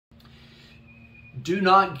Do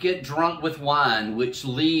not get drunk with wine, which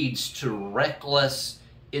leads to reckless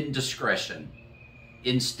indiscretion.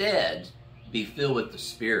 Instead, be filled with the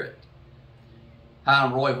Spirit. Hi,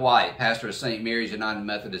 I'm Roy White, pastor of St. Mary's United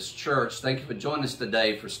Methodist Church. Thank you for joining us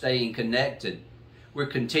today for Staying Connected. We're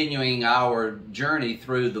continuing our journey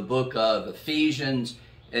through the book of Ephesians,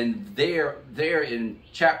 and there in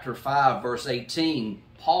chapter 5, verse 18,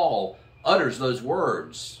 Paul utters those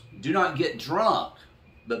words, do not get drunk,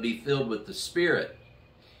 but be filled with the Spirit.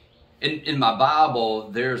 In my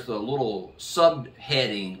Bible, there's a little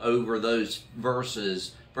subheading over those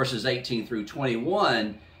verses 18 through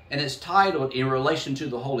 21, and it's titled, In Relation to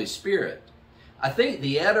the Holy Spirit. I think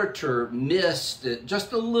the editor missed it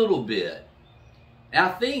just a little bit. And I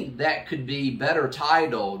think that could be better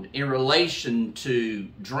titled, In Relation to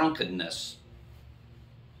Drunkenness.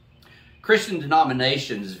 Christian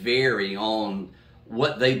denominations vary on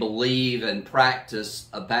what they believe and practice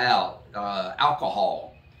about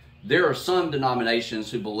alcohol. There are some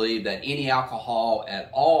denominations who believe that any alcohol at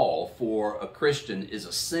all for a Christian is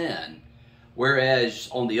a sin, whereas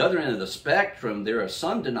on the other end of the spectrum, there are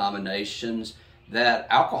some denominations that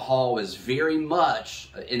alcohol is very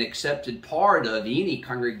much an accepted part of any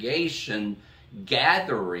congregation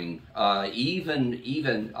gathering,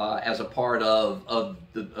 even as a part of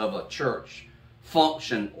a church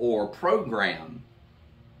function or program.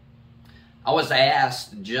 I was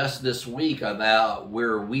asked just this week about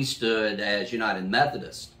where we stood as United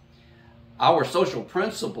Methodist. Our social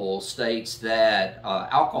principle states that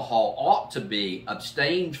alcohol ought to be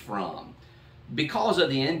abstained from because of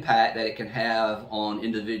the impact that it can have on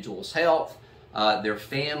individuals' health, their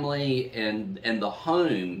family, and the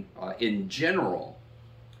home in general.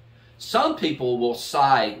 Some people will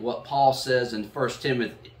cite what Paul says in 1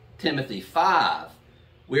 Timothy 5,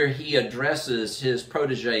 where he addresses his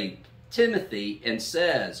protege Timothy and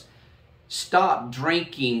says, stop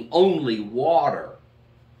drinking only water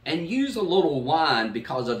and use a little wine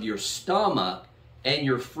because of your stomach and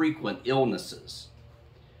your frequent illnesses.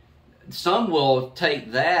 Some will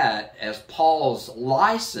take that as Paul's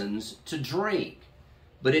license to drink.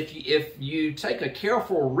 But if you take a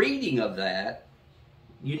careful reading of that,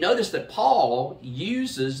 you notice that Paul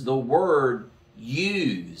uses the word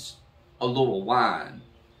use a little wine,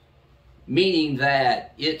 meaning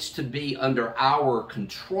that it's to be under our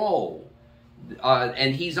control.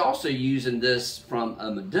 And he's also using this from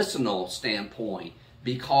a medicinal standpoint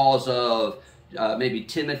because of maybe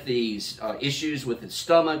Timothy's issues with his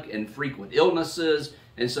stomach and frequent illnesses,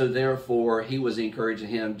 and so therefore he was encouraging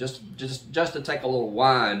him just to take a little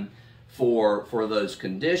wine for those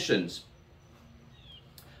conditions.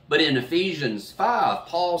 But in Ephesians 5,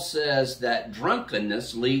 Paul says that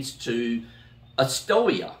drunkenness leads to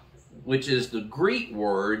astoia, which is the Greek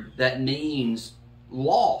word that means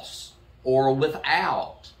loss or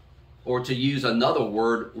without, or to use another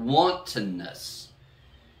word, wantonness.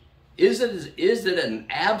 Is it an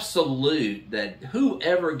absolute that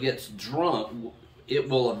whoever gets drunk, it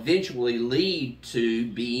will eventually lead to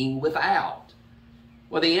being without?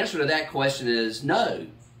 Well, the answer to that question is no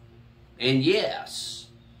and yes.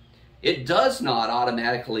 It does not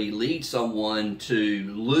automatically lead someone to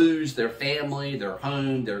lose their family, their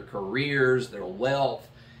home, their careers, their wealth.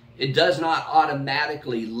 It does not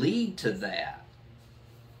automatically lead to that.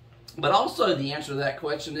 But also the answer to that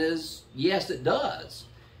question is yes, it does.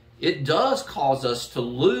 It does cause us to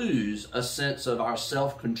lose a sense of our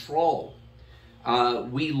self-control.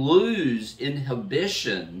 We lose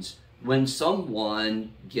inhibitions when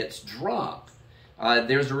someone gets drunk.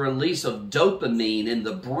 There's a release of dopamine in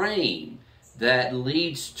the brain that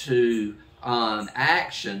leads to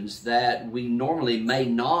actions that we normally may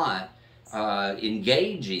not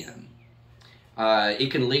engage in.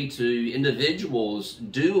 It can lead to individuals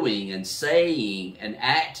doing and saying and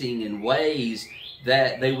acting in ways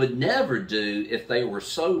that they would never do if they were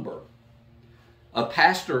sober. A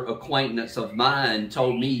pastor acquaintance of mine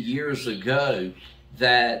told me years ago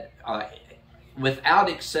that without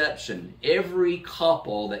exception, every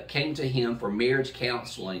couple that came to him for marriage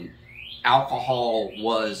counseling, alcohol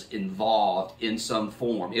was involved in some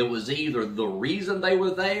form. It was either the reason they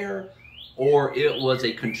were there or it was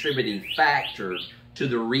a contributing factor to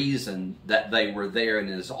the reason that they were there in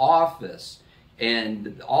his office.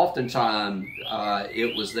 And oftentimes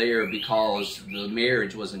it was there because the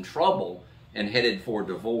marriage was in trouble and headed for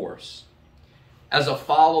divorce. As a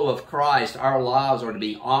follower of Christ, our lives are to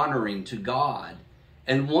be honoring to God.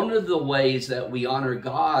 And one of the ways that we honor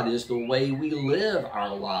God is the way we live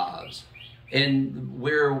our lives, and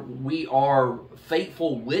where we are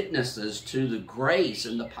faithful witnesses to the grace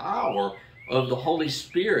and the power of the Holy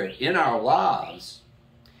Spirit in our lives.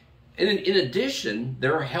 And in addition,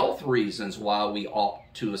 there are health reasons why we ought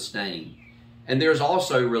to abstain. And there's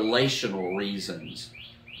also relational reasons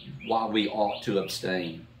why we ought to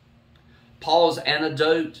abstain. Paul's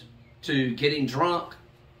antidote to getting drunk: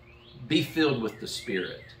 be filled with the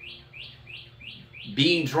Spirit.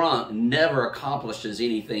 Being drunk never accomplishes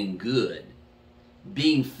anything good.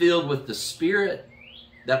 Being filled with the Spirit,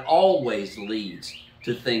 that always leads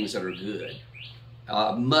to things that are good.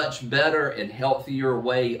 A much better and healthier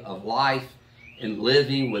way of life and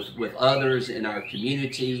living with others in our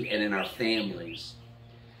community and in our families.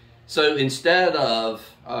 So instead of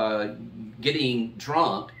getting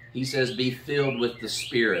drunk, he says, be filled with the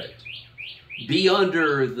Spirit. Be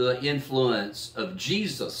under the influence of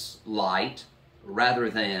Jesus Light rather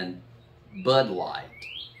than Bud Light.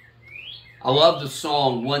 I love the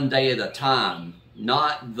song One Day at a Time,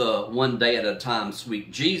 not the One Day at a Time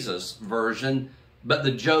Sweet Jesus version, but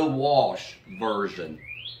the Joe Walsh version,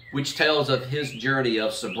 which tells of his journey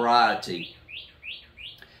of sobriety.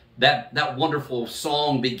 That wonderful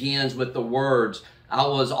song begins with the words, I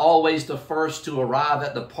was always the first to arrive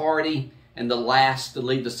at the party and the last to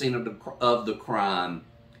leave the scene of the crime.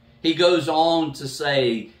 He goes on to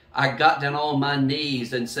say, I got down on my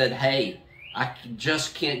knees and said, hey, I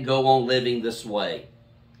just can't go on living this way.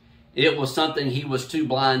 It was something he was too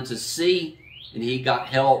blind to see, and he got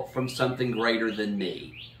help from something greater than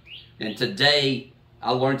me. And today,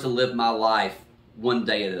 I learned to live my life one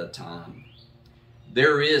day at a time.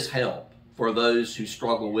 There is help for those who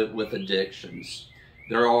struggle with addictions.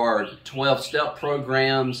 There are 12-step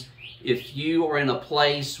programs. If you are in a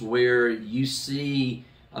place where you see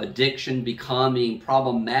addiction becoming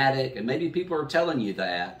problematic, and maybe people are telling you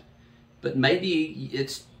that, but maybe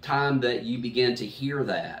it's time that you begin to hear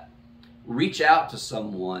that. Reach out to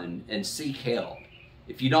someone and seek help.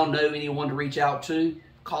 If you don't know anyone to reach out to,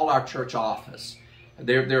 call our church office.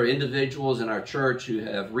 There are individuals in our church who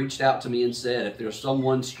have reached out to me and said if there's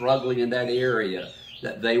someone struggling in that area,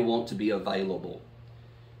 that they want to be available.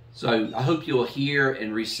 So I hope you'll hear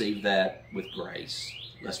and receive that with grace.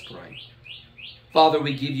 Let's pray. Father,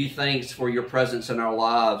 we give you thanks for your presence in our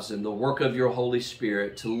lives and the work of your Holy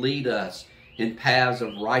Spirit to lead us in paths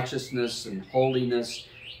of righteousness and holiness,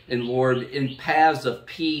 and Lord, in paths of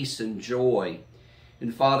peace and joy.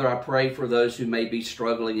 And Father, I pray for those who may be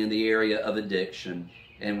struggling in the area of addiction.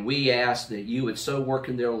 And we ask that you would so work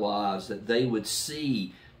in their lives that they would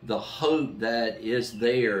see the hope that is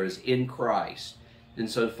theirs in Christ. And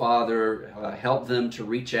so, Father, help them to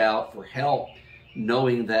reach out for help,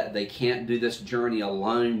 knowing that they can't do this journey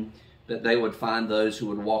alone, that they would find those who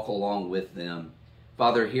would walk along with them.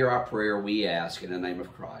 Father, hear our prayer, we ask, in the name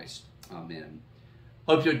of Christ. Amen.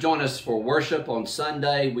 Hope you'll join us for worship on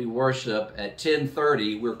Sunday. We worship at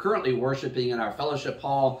 10:30. We're currently worshiping in our fellowship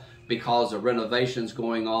hall because of renovations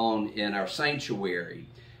going on in our sanctuary.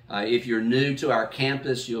 If you're new to our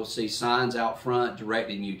campus, you'll see signs out front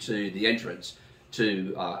directing you to the entrance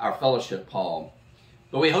to our fellowship hall.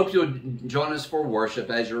 But we hope you'll join us for worship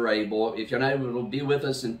as you're able. If you're not able to be with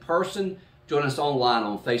us in person, join us online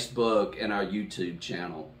on Facebook and our YouTube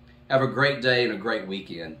channel. Have a great day and a great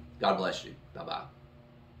weekend. God bless you. Bye-bye.